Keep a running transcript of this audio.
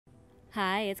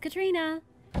Hi, it's Katrina.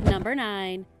 Number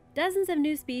 9. Dozens of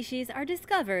new species are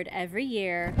discovered every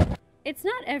year. It's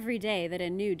not every day that a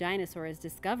new dinosaur is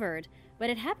discovered, but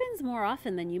it happens more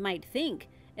often than you might think,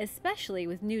 especially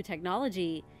with new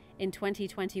technology. In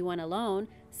 2021 alone,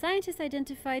 scientists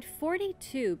identified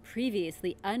 42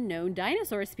 previously unknown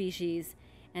dinosaur species.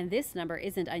 And this number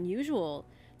isn't unusual.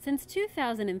 Since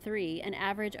 2003, an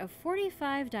average of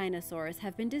 45 dinosaurs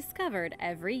have been discovered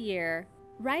every year.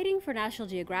 Writing for National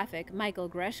Geographic, Michael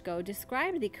Greshko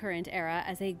described the current era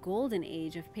as a golden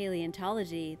age of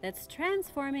paleontology that's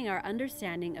transforming our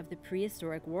understanding of the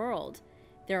prehistoric world.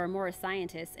 There are more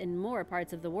scientists in more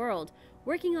parts of the world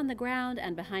working on the ground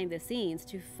and behind the scenes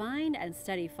to find and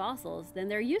study fossils than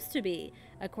there used to be,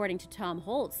 according to Tom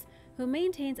Holtz, who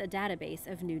maintains a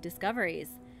database of new discoveries.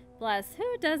 Plus,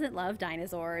 who doesn't love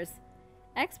dinosaurs?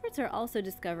 Experts are also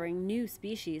discovering new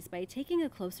species by taking a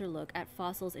closer look at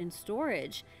fossils in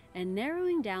storage and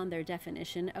narrowing down their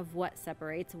definition of what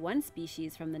separates one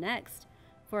species from the next.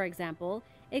 For example,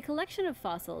 a collection of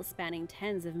fossils spanning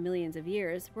tens of millions of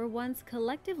years were once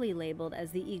collectively labeled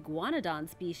as the Iguanodon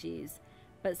species.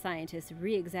 But scientists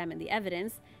re-examined the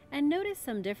evidence and noticed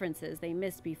some differences they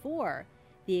missed before.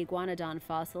 The Iguanodon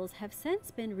fossils have since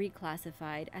been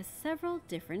reclassified as several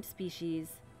different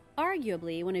species.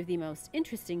 Arguably, one of the most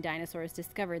interesting dinosaurs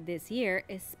discovered this year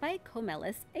is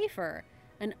Spikehomelus afer,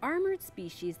 an armored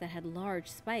species that had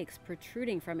large spikes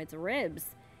protruding from its ribs.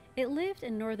 It lived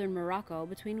in northern Morocco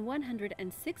between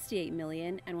 168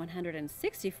 million and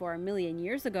 164 million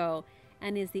years ago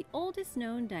and is the oldest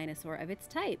known dinosaur of its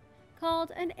type,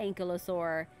 called an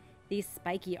Ankylosaur. These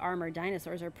spiky armored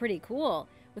dinosaurs are pretty cool,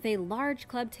 with a large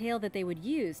club tail that they would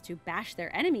use to bash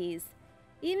their enemies.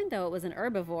 Even though it was an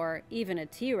herbivore, even a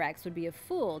T-Rex would be a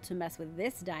fool to mess with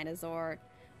this dinosaur.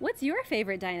 What's your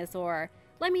favorite dinosaur?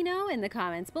 Let me know in the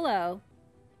comments below.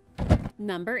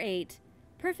 Number 8.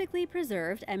 Perfectly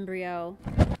preserved embryo.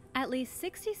 At least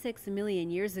 66 million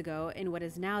years ago, in what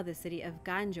is now the city of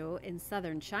Ganzhou in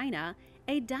southern China,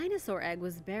 a dinosaur egg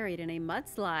was buried in a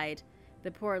mudslide.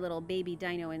 The poor little baby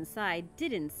dino inside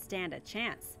didn't stand a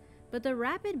chance, but the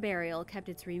rapid burial kept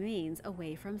its remains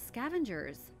away from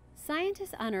scavengers.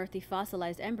 Scientists unearthed the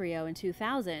fossilized embryo in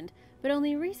 2000, but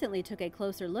only recently took a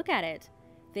closer look at it.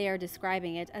 They are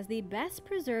describing it as the best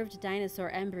preserved dinosaur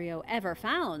embryo ever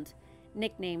found.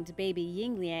 Nicknamed baby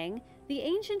Yingliang, the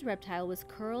ancient reptile was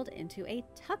curled into a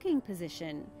tucking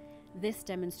position. This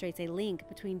demonstrates a link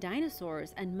between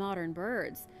dinosaurs and modern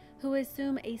birds, who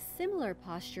assume a similar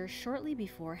posture shortly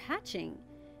before hatching.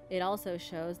 It also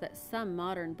shows that some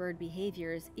modern bird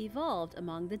behaviors evolved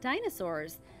among the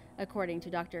dinosaurs, according to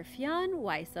Dr. Fionn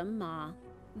Wysam Ma.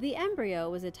 The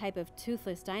embryo was a type of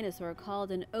toothless dinosaur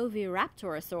called an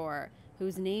oviraptorosaur,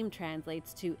 whose name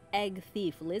translates to egg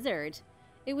thief lizard.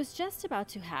 It was just about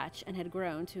to hatch and had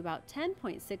grown to about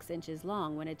 10.6 inches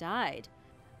long when it died.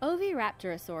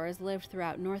 Oviraptorosaurs lived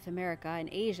throughout North America and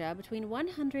Asia between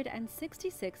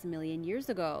 166 million years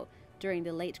ago, during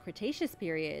the late Cretaceous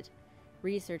period.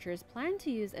 Researchers plan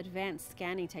to use advanced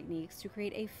scanning techniques to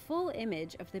create a full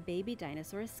image of the baby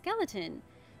dinosaur's skeleton,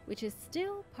 which is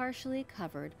still partially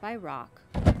covered by rock.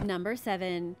 Number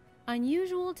 7.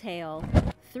 Unusual tail.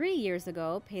 3 years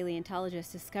ago,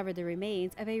 paleontologists discovered the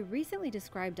remains of a recently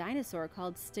described dinosaur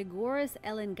called Stegosaurus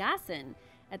elengasen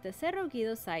at the Cerro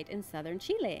Guido site in southern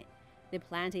Chile. The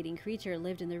plant-eating creature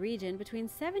lived in the region between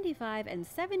 75 and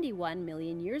 71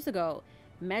 million years ago,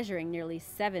 measuring nearly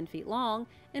 7 feet long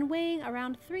and weighing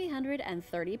around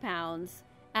 330 pounds.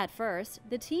 At first,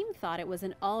 the team thought it was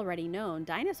an already known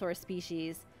dinosaur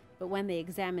species, but when they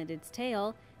examined its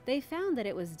tail, they found that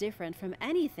it was different from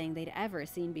anything they'd ever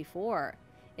seen before.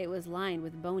 It was lined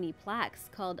with bony plaques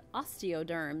called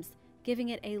osteoderms, giving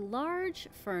it a large,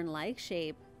 fern-like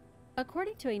shape.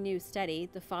 According to a new study,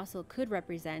 the fossil could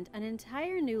represent an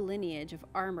entire new lineage of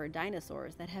armored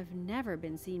dinosaurs that have never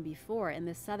been seen before in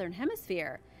the southern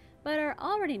hemisphere, but are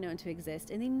already known to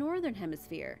exist in the northern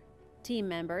hemisphere. Team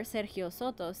member Sergio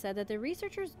Soto said that the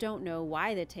researchers don't know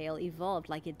why the tail evolved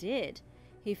like it did.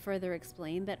 He further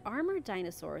explained that armored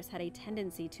dinosaurs had a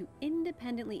tendency to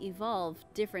independently evolve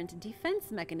different defense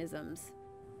mechanisms.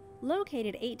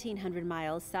 Located 1,800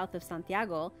 miles south of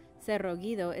Santiago, Cerro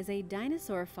Guido is a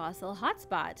dinosaur fossil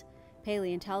hotspot.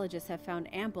 Paleontologists have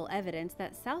found ample evidence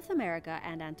that South America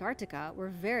and Antarctica were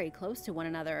very close to one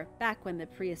another back when the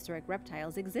prehistoric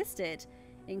reptiles existed,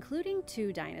 including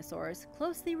 2 dinosaurs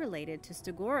closely related to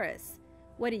Stegosaurus.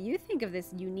 What do you think of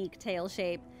this unique tail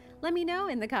shape? Let me know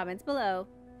in the comments below.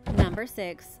 Number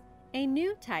 6. A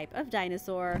new type of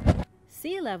dinosaur.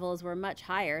 Sea levels were much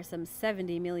higher some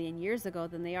 70 million years ago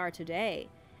than they are today.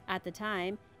 At the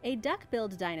time, A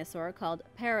duck-billed dinosaur called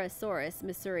Parrosaurus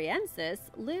Missouriensis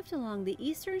lived along the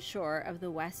eastern shore of the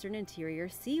Western Interior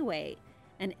Seaway,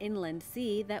 an inland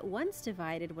sea that once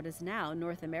divided what is now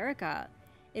North America.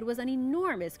 It was an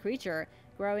enormous creature,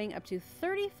 growing up to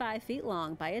 35 feet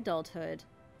long by adulthood.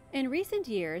 In recent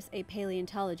years, a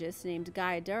paleontologist named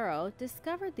Guy Durrow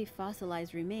discovered the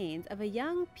fossilized remains of a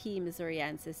young P.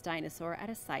 missouriensis dinosaur at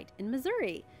a site in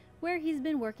Missouri, where he's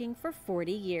been working for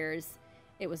 40 years.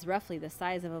 It was roughly the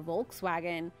size of a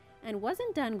Volkswagen and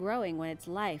wasn't done growing when its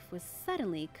life was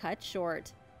suddenly cut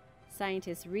short.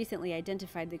 Scientists recently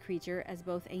identified the creature as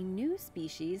both a new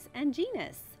species and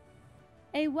genus.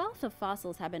 A wealth of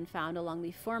fossils have been found along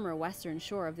the former western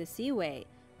shore of the Seaway,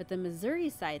 but the Missouri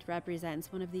site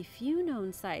represents one of the few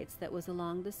known sites that was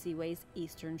along the Seaway's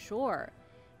eastern shore.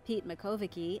 Pete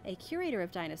Makovicky, a curator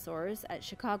of dinosaurs at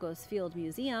Chicago's Field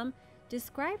Museum,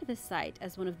 described the site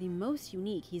as one of the most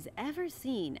unique he's ever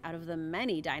seen out of the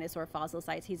many dinosaur fossil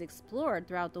sites he's explored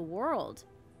throughout the world.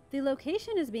 The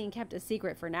location is being kept a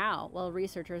secret for now, while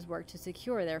researchers work to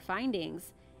secure their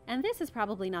findings. And this is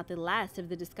probably not the last of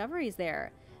the discoveries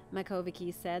there.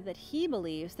 Makovicky said that he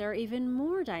believes there are even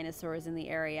more dinosaurs in the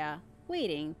area,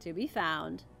 waiting to be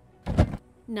found.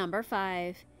 Number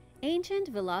 5.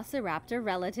 Ancient Velociraptor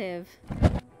relative.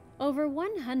 Over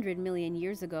 100 million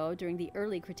years ago, during the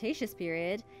early Cretaceous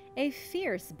period, a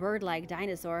fierce bird-like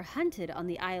dinosaur hunted on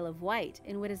the Isle of Wight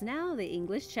in what is now the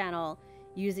English Channel,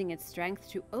 using its strength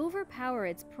to overpower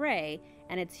its prey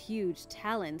and its huge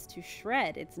talons to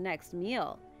shred its next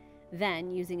meal. Then,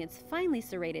 using its finely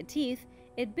serrated teeth,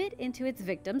 it bit into its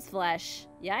victim's flesh.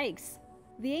 Yikes!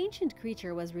 The ancient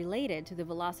creature was related to the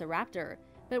Velociraptor,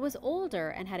 but was older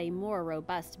and had a more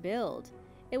robust build.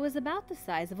 It was about the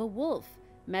size of a wolf,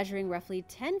 measuring roughly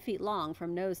 10 feet long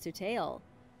from nose to tail.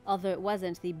 Although it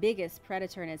wasn't the biggest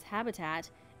predator in its habitat,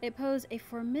 it posed a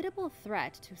formidable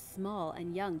threat to small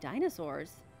and young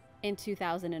dinosaurs. In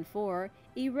 2004,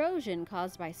 erosion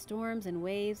caused by storms and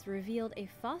waves revealed a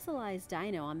fossilized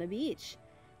dino on the beach.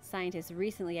 Scientists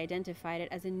recently identified it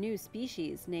as a new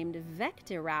species named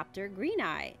Vectiraptor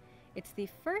greeneye. It's the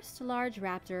first large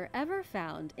raptor ever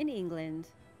found in England.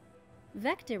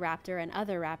 Vectiraptor and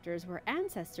other raptors were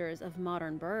ancestors of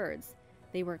modern birds.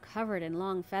 They were covered in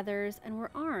long feathers and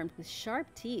were armed with sharp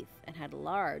teeth and had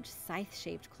large,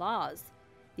 scythe-shaped claws.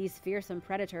 These fearsome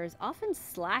predators often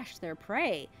slashed their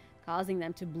prey, causing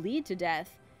them to bleed to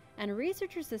death, and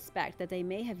researchers suspect that they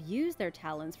may have used their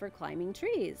talons for climbing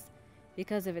trees.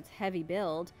 Because of its heavy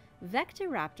build,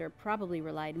 Vectiraptor probably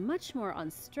relied much more on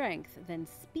strength than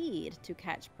speed to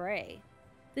catch prey.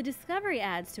 The discovery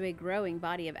adds to a growing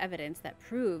body of evidence that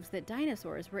proves that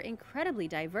dinosaurs were incredibly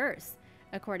diverse,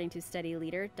 according to study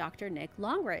leader Dr. Nick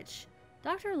Longrich.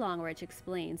 Dr. Longrich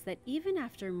explains that even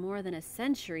after more than a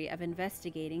century of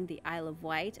investigating the Isle of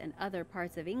Wight and other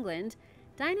parts of England,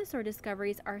 dinosaur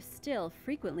discoveries are still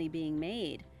frequently being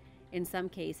made. In some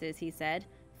cases, he said,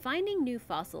 finding new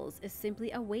fossils is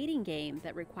simply a waiting game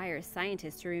that requires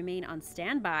scientists to remain on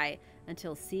standby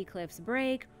until sea cliffs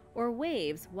break or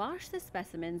waves wash the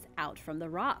specimens out from the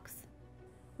rocks.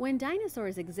 When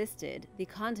dinosaurs existed, the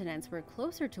continents were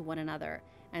closer to one another,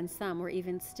 and some were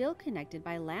even still connected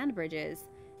by land bridges,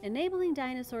 enabling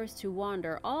dinosaurs to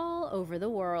wander all over the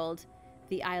world.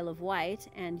 The Isle of Wight,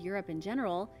 and Europe in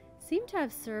general, seem to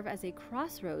have served as a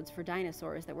crossroads for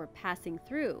dinosaurs that were passing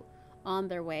through, on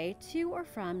their way to or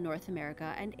from North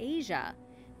America and Asia.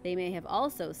 They may have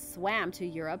also swam to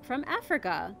Europe from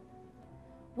Africa.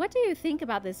 What do you think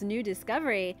about this new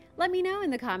discovery? Let me know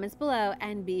in the comments below,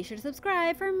 and be sure to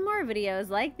subscribe for more videos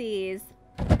like these.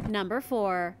 Number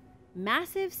 4.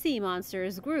 Massive sea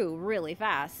monsters grew really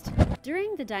fast.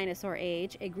 During the dinosaur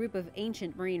age, a group of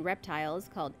ancient marine reptiles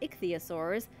called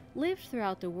Ichthyosaurs lived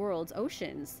throughout the world's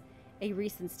oceans. A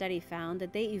recent study found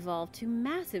that they evolved to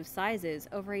massive sizes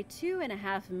over a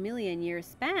 2.5 million year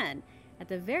span at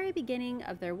the very beginning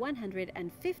of their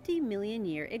 150 million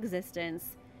year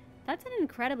existence. That's an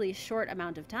incredibly short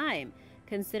amount of time,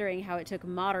 considering how it took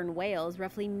modern whales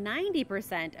roughly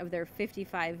 90% of their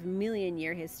 55 million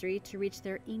year history to reach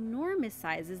their enormous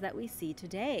sizes that we see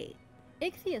today.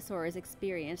 Ichthyosaurs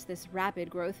experienced this rapid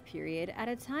growth period at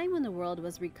a time when the world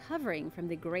was recovering from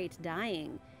the Great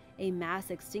Dying, a mass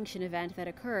extinction event that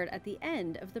occurred at the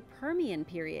end of the Permian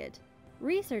period.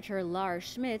 Researcher Lars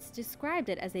Schmitz described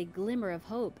it as a glimmer of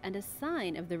hope and a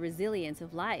sign of the resilience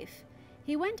of life.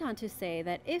 He went on to say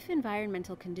that if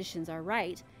environmental conditions are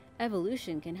right,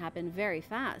 evolution can happen very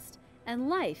fast, and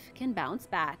life can bounce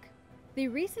back. The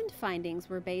recent findings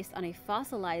were based on a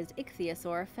fossilized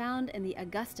ichthyosaur found in the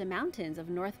Augusta Mountains of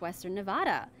northwestern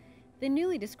Nevada. The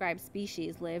newly described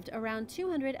species lived around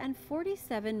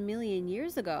 247 million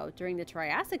years ago during the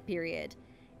Triassic period.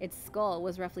 Its skull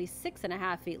was roughly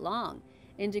 6.5 feet long,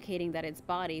 indicating that its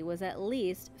body was at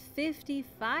least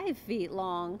 55 feet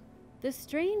long. The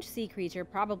strange sea creature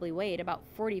probably weighed about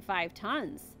 45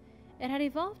 tons. It had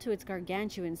evolved to its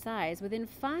gargantuan size within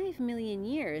 5 million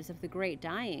years of the Great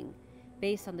Dying.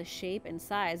 Based on the shape and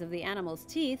size of the animal's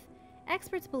teeth,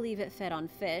 experts believe it fed on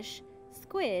fish,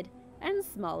 squid, and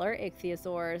smaller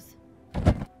ichthyosaurs.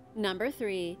 Number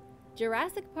 3.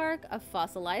 Jurassic Park of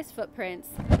fossilized footprints.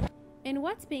 In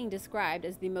what's being described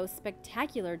as the most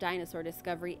spectacular dinosaur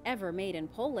discovery ever made in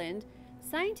Poland,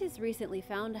 scientists recently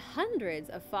found hundreds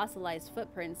of fossilized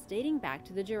footprints dating back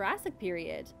to the Jurassic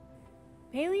period.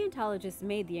 Paleontologists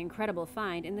made the incredible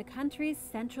find in the country's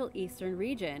central eastern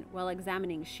region while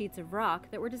examining sheets of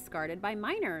rock that were discarded by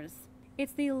miners.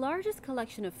 It's the largest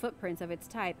collection of footprints of its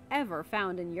type ever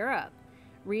found in Europe.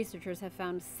 Researchers have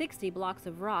found 60 blocks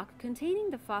of rock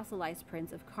containing the fossilized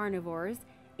prints of carnivores,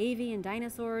 avian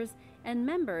dinosaurs, and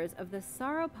members of the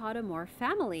sauropodomorph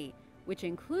family, which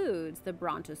includes the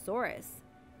Brontosaurus.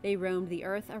 They roamed the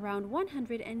Earth around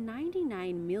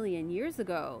 199 million years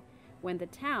ago, when the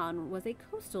town was a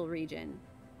coastal region.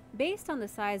 Based on the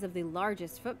size of the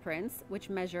largest footprints, which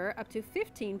measure up to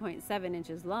 15.7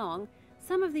 inches long,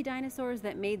 some of the dinosaurs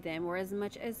that made them were as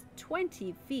much as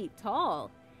 20 feet tall.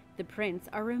 The prints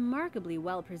are remarkably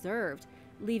well preserved,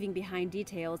 leaving behind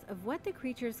details of what the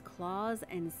creature's claws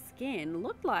and skin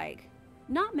looked like.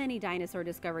 Not many dinosaur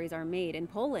discoveries are made in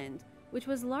Poland, which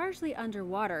was largely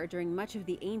underwater during much of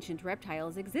the ancient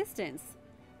reptile's existence.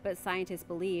 But scientists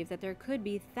believe that there could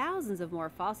be thousands of more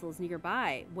fossils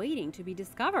nearby, waiting to be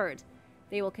discovered.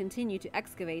 They will continue to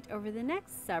excavate over the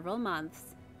next several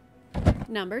months.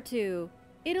 Number 2.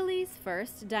 Italy's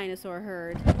first dinosaur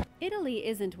herd. Italy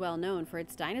isn't well known for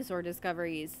its dinosaur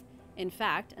discoveries. In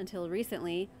fact, until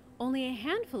recently, only a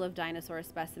handful of dinosaur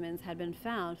specimens had been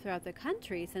found throughout the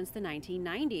country since the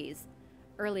 1990s.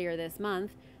 Earlier this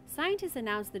month, scientists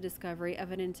announced the discovery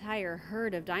of an entire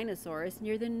herd of dinosaurs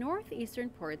near the northeastern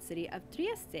port city of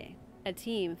Trieste. A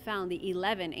team found the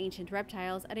 11 ancient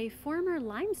reptiles at a former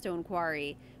limestone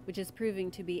quarry, which is proving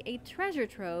to be a treasure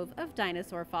trove of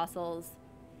dinosaur fossils.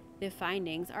 The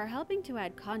findings are helping to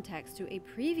add context to a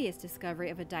previous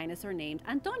discovery of a dinosaur named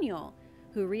Antonio,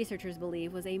 who researchers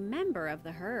believe was a member of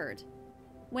the herd.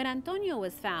 When Antonio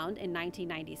was found in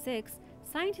 1996,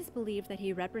 scientists believed that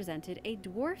he represented a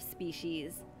dwarf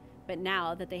species. But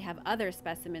now that they have other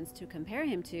specimens to compare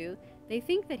him to, they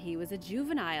think that he was a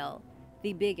juvenile.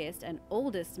 The biggest and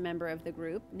oldest member of the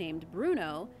group, named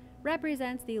Bruno,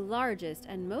 represents the largest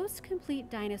and most complete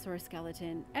dinosaur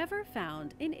skeleton ever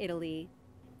found in Italy.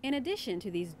 In addition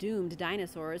to these doomed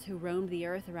dinosaurs who roamed the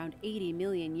Earth around 80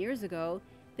 million years ago,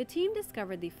 the team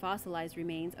discovered the fossilized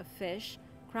remains of fish,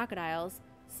 crocodiles,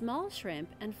 small shrimp,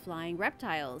 and flying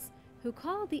reptiles, who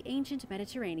called the ancient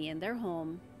Mediterranean their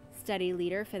home. Study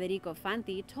leader Federico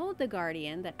Fanti told The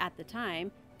Guardian that at the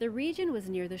time, the region was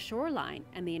near the shoreline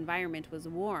and the environment was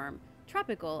warm,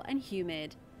 tropical, and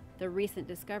humid. The recent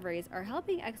discoveries are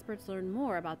helping experts learn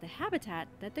more about the habitat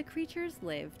that the creatures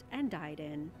lived and died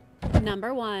in.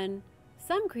 Number 1.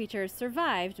 Some creatures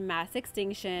survived mass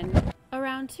extinction.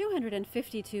 Around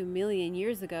 252 million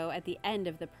years ago, at the end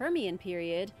of the Permian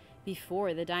period,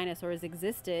 before the dinosaurs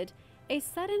existed, a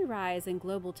sudden rise in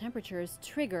global temperatures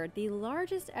triggered the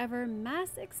largest ever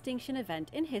mass extinction event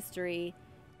in history.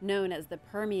 Known as the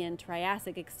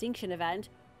Permian-Triassic extinction event,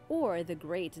 or the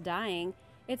Great Dying,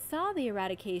 it saw the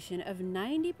eradication of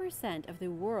 90% of the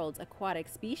world's aquatic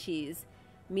species.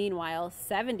 Meanwhile,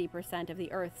 70% of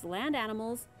the Earth's land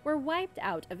animals were wiped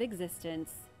out of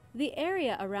existence. The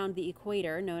area around the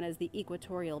equator, known as the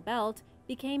equatorial belt,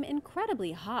 became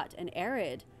incredibly hot and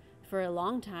arid. For a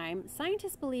long time,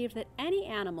 scientists believed that any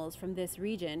animals from this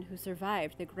region who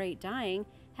survived the Great Dying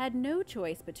had no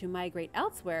choice but to migrate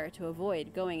elsewhere to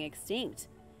avoid going extinct.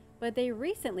 But they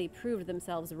recently proved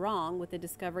themselves wrong with the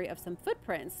discovery of some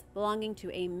footprints belonging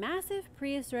to a massive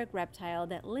prehistoric reptile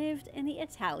that lived in the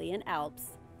Italian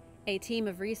Alps. A team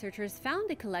of researchers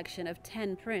found a collection of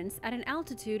 10 prints at an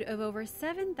altitude of over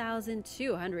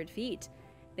 7,200 feet.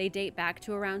 They date back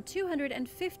to around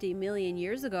 250 million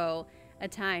years ago, a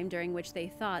time during which they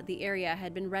thought the area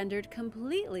had been rendered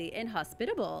completely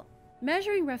inhospitable.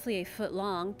 Measuring roughly a foot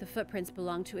long, the footprints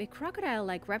belong to a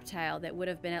crocodile-like reptile that would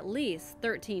have been at least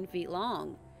 13 feet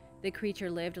long. The creature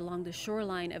lived along the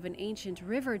shoreline of an ancient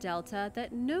river delta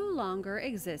that no longer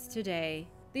exists today.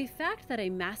 The fact that a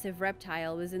massive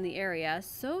reptile was in the area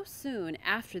so soon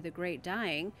after the Great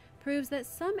Dying proves that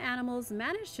some animals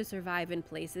managed to survive in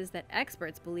places that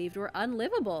experts believed were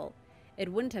unlivable.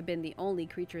 It wouldn't have been the only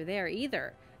creature there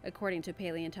either, according to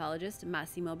paleontologist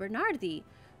Massimo Bernardi,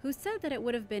 who said that it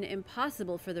would have been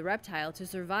impossible for the reptile to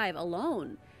survive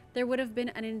alone. There would have been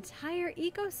an entire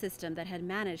ecosystem that had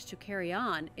managed to carry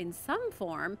on in some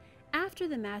form after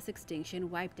the mass extinction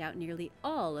wiped out nearly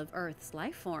all of Earth's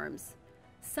life forms.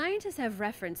 Scientists have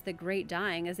referenced the Great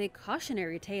Dying as a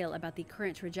cautionary tale about the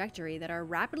current trajectory that our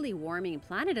rapidly warming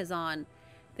planet is on.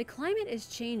 The climate is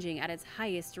changing at its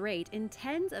highest rate in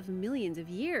tens of millions of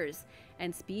years,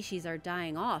 and species are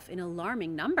dying off in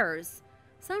alarming numbers.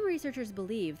 Some researchers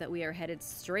believe that we are headed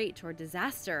straight toward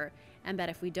disaster, and that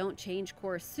if we don't change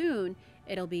course soon,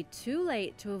 it'll be too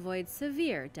late to avoid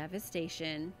severe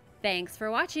devastation. Thanks for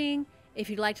watching! If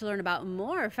you'd like to learn about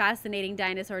more fascinating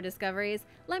dinosaur discoveries,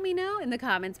 let me know in the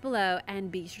comments below,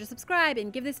 and be sure to subscribe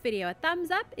and give this video a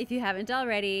thumbs up if you haven't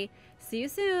already. See you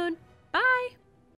soon! Bye!